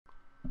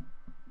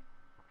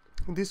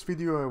In this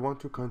video I want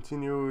to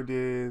continue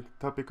the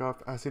topic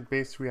of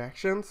acid-base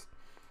reactions.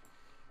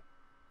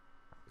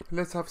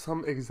 Let's have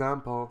some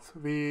examples.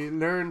 We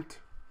learned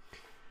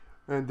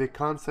the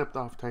concept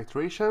of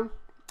titration.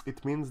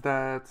 It means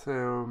that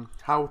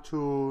how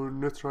to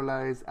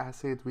neutralize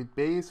acid with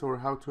base, or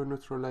how to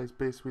neutralize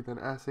base with an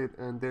acid,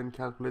 and then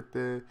calculate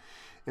the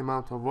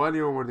amount of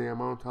volume or the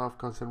amount of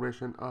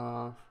concentration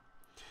of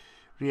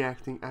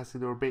reacting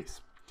acid or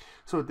base.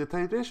 So the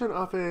titration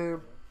of a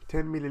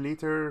 10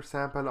 milliliter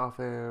sample of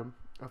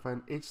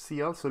an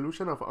HCl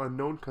solution of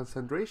unknown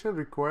concentration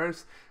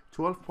requires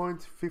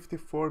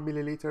 12.54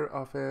 milliliter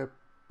of a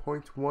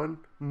 0.1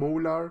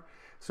 molar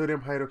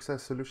sodium hydroxide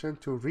solution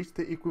to reach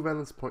the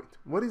equivalence point.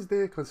 What is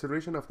the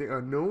concentration of the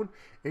unknown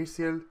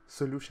HCl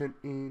solution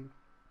in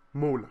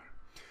molar?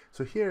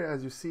 So here,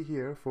 as you see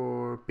here,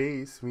 for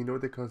base we know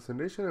the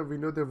concentration and we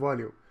know the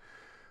volume.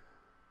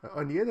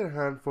 On the other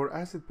hand, for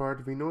acid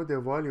part we know the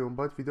volume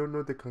but we don't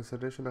know the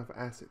concentration of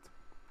acid.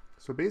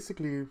 So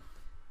basically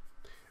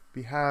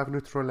we have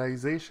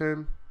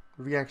neutralization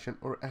reaction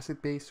or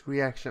acid-base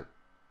reaction.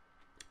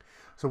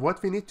 So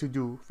what we need to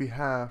do, we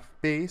have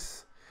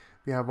base,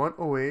 we have one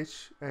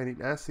OH, and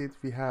in acid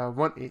we have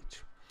one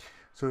H.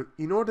 So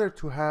in order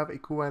to have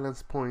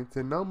equivalence point,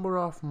 the number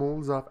of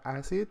moles of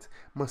acid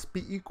must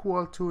be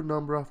equal to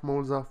number of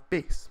moles of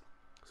base.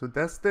 So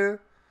that's the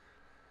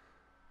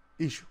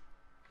issue.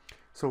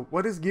 So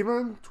what is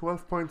given?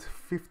 12.54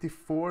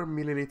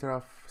 milliliter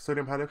of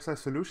sodium hydroxide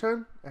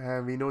solution,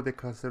 and we know the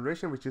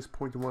concentration, which is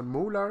 0.1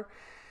 molar.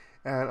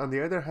 And on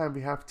the other hand,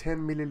 we have 10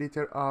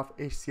 milliliter of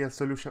HCl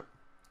solution.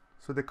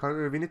 So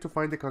we need to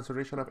find the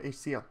concentration of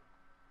HCl.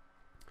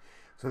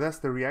 So that's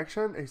the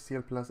reaction.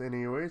 HCl plus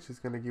NaOH is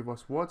going to give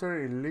us water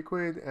in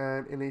liquid,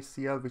 and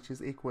NaCl, which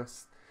is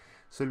aqueous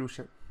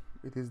solution.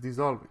 It is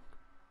dissolving.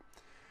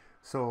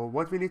 So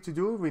what we need to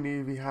do,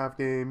 we have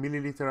the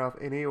milliliter of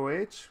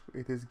NaOH.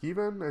 It is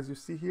given, as you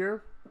see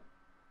here.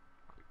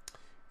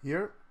 We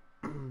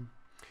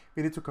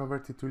need to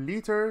convert it to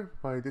liter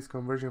by this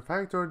conversion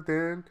factor.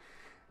 Then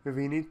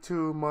we need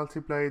to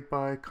multiply it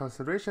by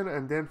concentration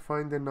and then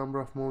find the number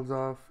of moles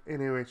of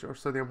NaOH or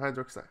sodium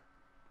hydroxide.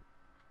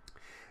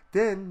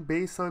 Then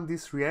based on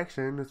this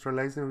reaction,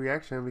 neutralizing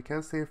reaction, we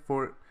can say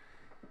for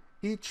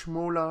each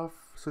mole of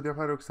sodium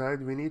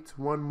hydroxide we need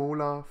 1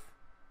 mole of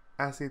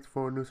acid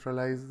for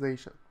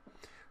neutralization.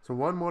 So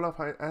 1 mole of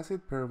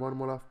acid per 1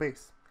 mole of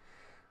base.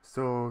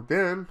 So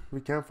then we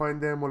can find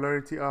the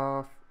molarity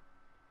of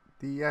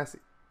the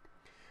acid.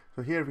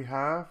 So here we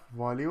have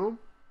volume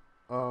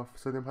of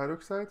sodium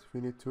hydroxide.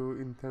 We need to,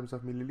 in terms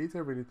of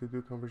milliliter, we need to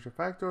do conversion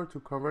factor to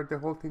convert the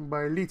whole thing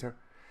by liter.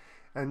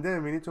 And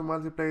then we need to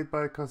multiply it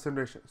by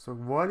concentration. So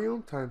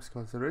volume times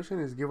concentration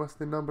is give us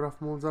the number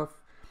of moles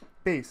of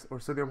base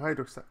or sodium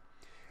hydroxide.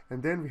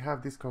 And then we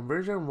have this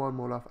conversion, 1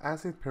 mole of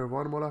acid per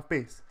 1 mole of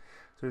base.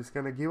 So it's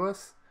going to give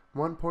us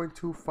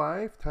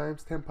 1.25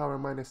 times 10 power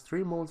minus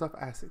 3 moles of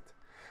acid.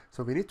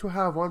 So we need to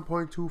have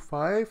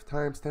 1.25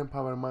 times 10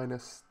 power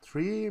minus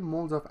 3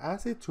 moles of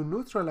acid to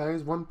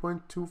neutralize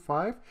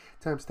 1.25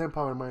 times 10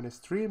 power minus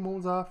 3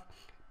 moles of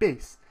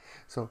base.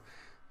 So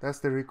that's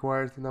the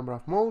required number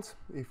of moles.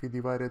 If we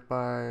divide it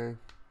by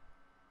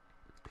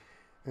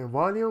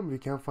volume, we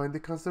can find the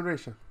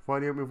concentration.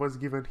 Volume, it was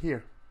given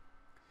here.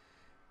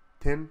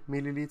 10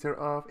 milliliter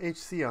of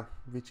HCl,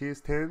 which is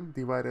 10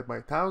 divided by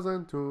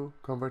 1000 to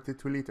convert it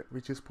to liter,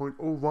 which is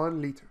 0.01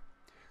 liter.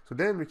 So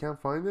then we can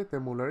find it, the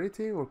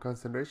molarity or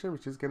concentration,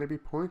 which is going to be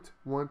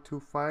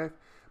 0.125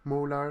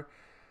 molar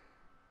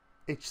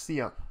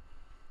HCl.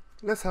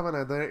 Let's have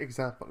another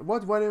example.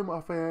 What volume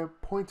of a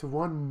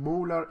 0.1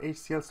 molar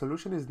HCl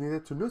solution is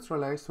needed to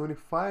neutralize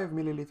 25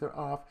 milliliter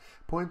of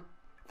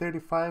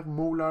 0.35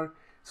 molar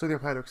sodium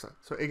hydroxide?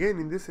 So again,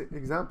 in this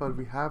example,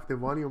 we have the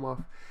volume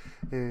of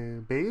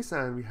base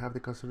and we have the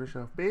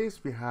concentration of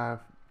base. We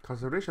have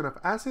concentration of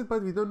acid,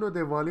 but we don't know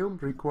the volume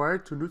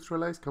required to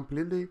neutralize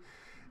completely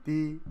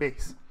the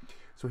base.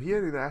 So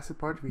here in the acid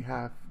part, we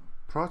have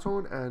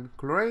proton and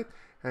chloride,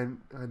 and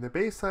on the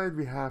base side,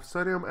 we have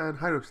sodium and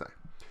hydroxide.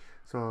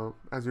 So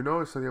as you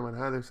know, sodium and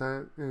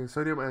hydroxide,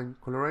 sodium and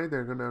chloride,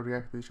 they're going to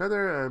react with each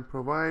other and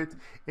provide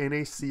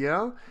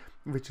NaCl,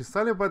 which is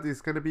solid, but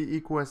it's going to be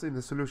aqueous in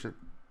the solution.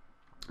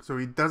 So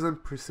it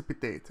doesn't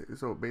precipitate.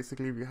 So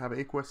basically we have an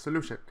aqueous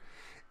solution,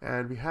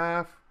 and we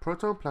have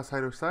proton plus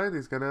hydroxide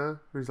is gonna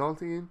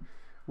result in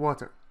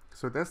water.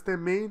 So that's the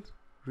main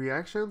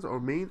reactions or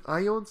main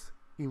ions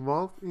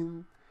involved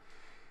in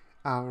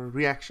our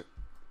reaction.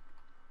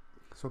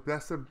 So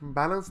that's the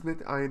balanced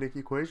net ionic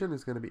equation.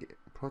 Is gonna be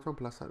proton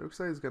plus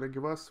hydroxide is gonna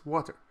give us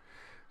water.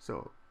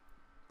 So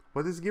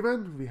what is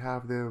given? We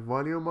have the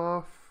volume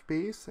of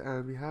base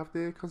and we have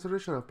the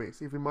concentration of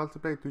base. If we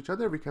multiply it to each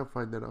other, we can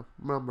find the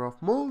number of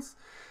moles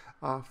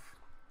of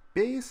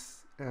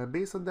base, and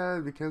based on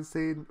that we can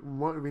say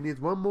we need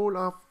 1 mole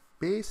of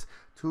base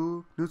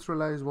to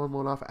neutralize 1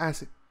 mole of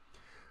acid.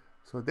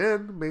 So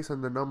then based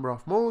on the number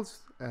of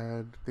moles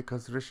and the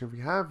concentration we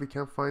have, we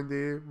can find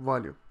the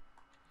volume.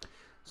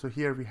 So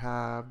here we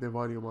have the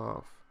volume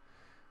of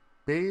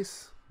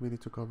base we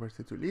need to convert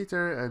it to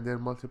liter and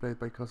then multiply it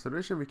by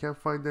concentration. We can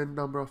find the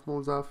number of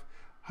moles of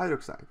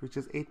hydroxide, which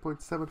is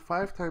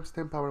 8.75 times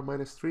 10 power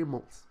minus 3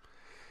 moles.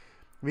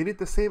 We need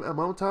the same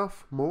amount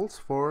of moles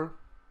for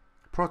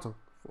proton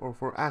or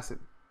for acid.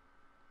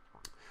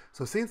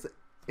 So since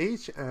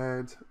H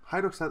and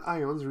hydroxide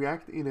ions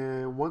react in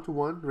a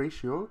 1-to-1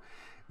 ratio,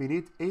 we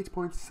need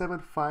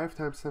 8.75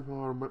 times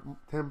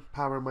 10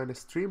 power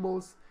minus 3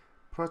 moles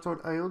proton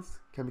ions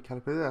can be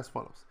calculated as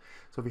follows.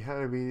 So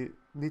we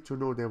need to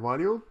know the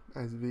volume.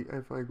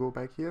 If I go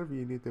back here,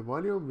 we need the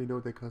volume, we know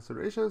the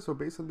concentration. So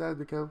based on that,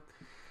 we can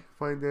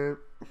find the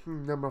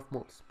number of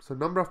moles. So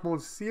number of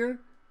moles is here,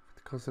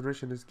 the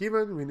concentration is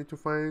given, we need to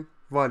find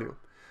volume.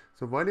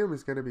 So volume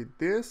is going to be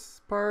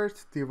this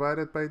part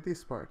divided by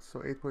this part. So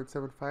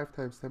 8.75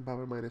 times 10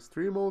 power minus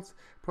 3 moles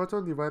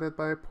proton divided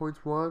by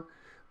 0.1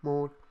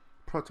 mole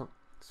proton.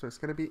 So it's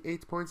going to be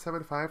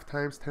 8.75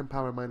 times 10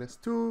 power minus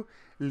 2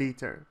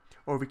 liter.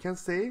 Or we can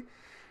say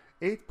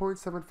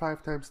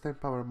 8.75 times 10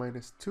 power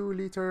minus 2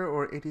 liter,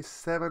 or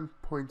 87.5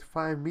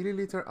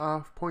 milliliter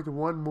of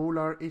 0.1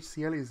 molar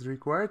HCl is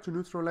required to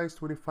neutralize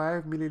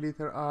 25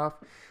 milliliter of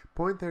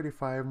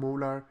 0.35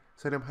 molar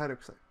sodium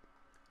hydroxide.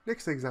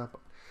 Next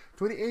example,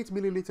 28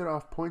 milliliter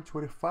of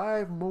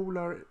 0.25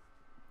 molar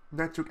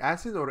nitric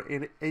acid or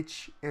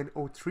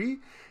HNO3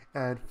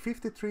 and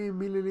 53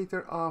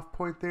 milliliter of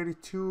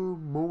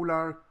 0.32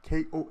 molar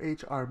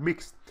KOH are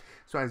mixed.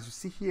 So as you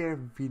see here,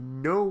 we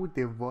know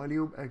the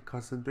volume and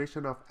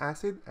concentration of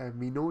acid and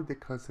we know the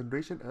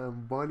concentration and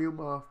volume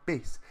of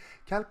base.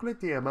 Calculate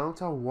the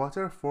amount of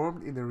water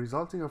formed in the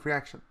resulting of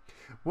reaction.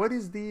 What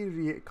is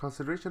the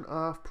concentration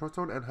of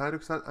proton and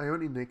hydroxide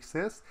ion in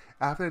excess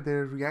after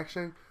the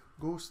reaction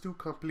goes to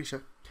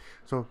completion?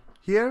 So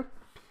here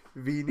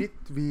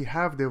we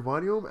have the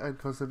volume and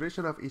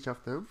concentration of each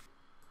of them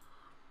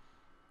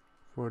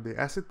for the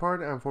acid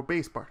part and for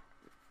base part.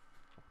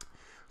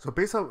 So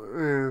based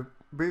on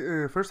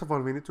first of all,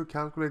 we need to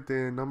calculate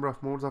the number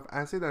of moles of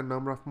acid and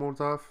number of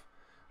moles of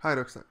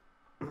hydroxide.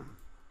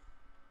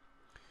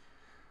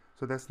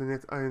 So that's the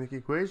net ionic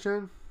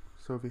equation.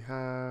 So we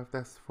have,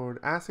 that's for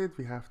the acid,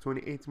 we have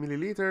 28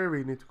 milliliter,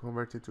 we need to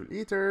convert it to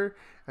liter,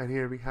 and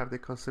here we have the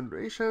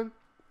concentration.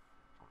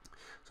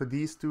 So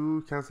these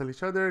two cancel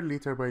each other,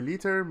 liter by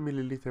liter,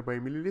 milliliter by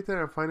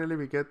milliliter, and finally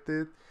we get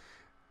it,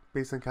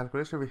 based on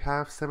calculation, we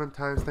have 7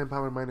 times 10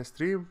 power minus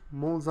 3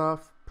 moles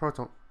of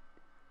proton.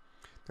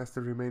 That's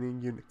the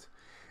remaining unit.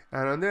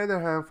 And on the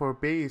other hand, for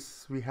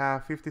base, we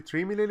have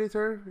 53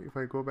 milliliter. If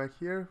I go back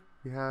here,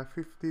 we have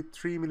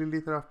 53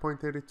 milliliter of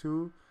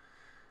 0.32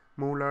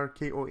 molar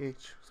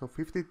KOH. So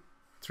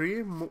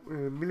 53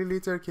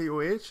 milliliter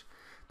KOH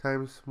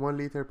times 1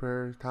 liter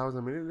per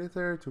 1000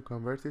 milliliter to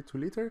convert it to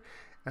liter.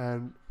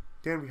 And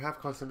then we have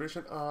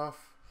concentration of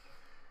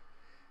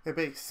a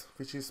base,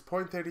 which is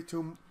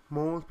 0.32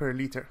 mole per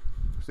liter.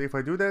 So if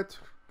I do that,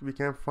 we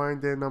can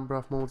find the number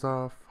of moles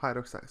of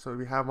hydroxide. So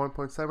we have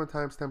 1.7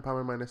 times 10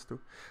 power minus 2.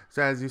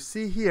 So as you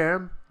see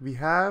here, we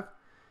have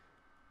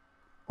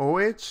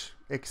OH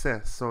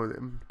excess. So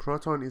the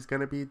proton is going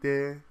to be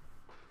the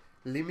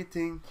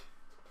limiting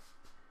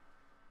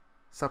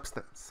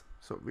substance.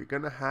 So we're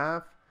going to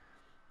have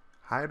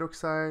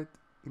hydroxide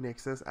in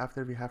excess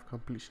after we have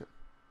completion.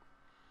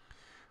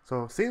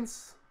 So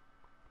since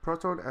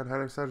proton and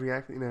hydroxide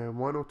react in a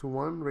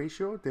 1:1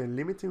 ratio, the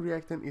limiting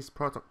reactant is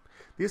proton.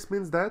 This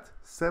means that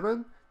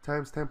 7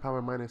 times 10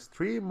 power minus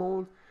 3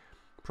 mole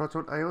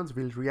proton ions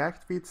will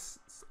react with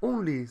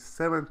only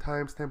 7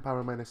 times 10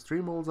 power minus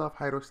 3 moles of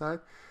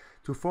hydroxide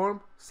to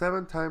form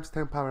 7 times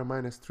 10 power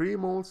minus 3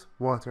 moles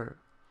water.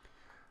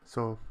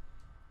 So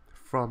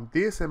from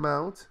this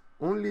amount,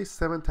 only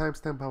 7 times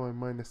 10 power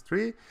minus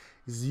 3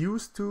 is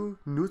used to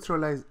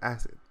neutralize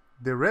acid.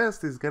 The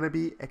rest is going to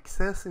be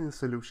excess in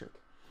solution.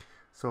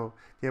 So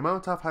the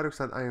amount of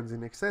hydroxide ions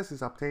in excess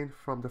is obtained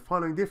from the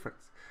following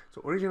difference.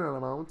 So original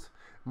amount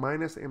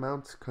minus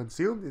amount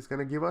consumed is going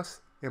to give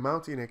us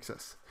amount in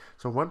excess.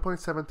 So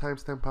 1.7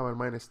 times 10 power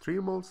minus 3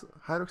 moles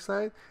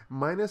hydroxide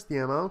minus the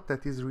amount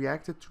that is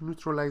reacted to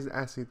neutralize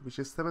acid, which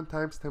is 7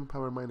 times 10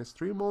 power minus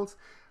 3 moles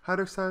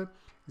hydroxide,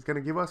 is going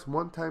to give us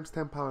 1 times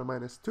 10 power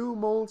minus 2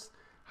 moles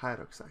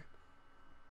hydroxide.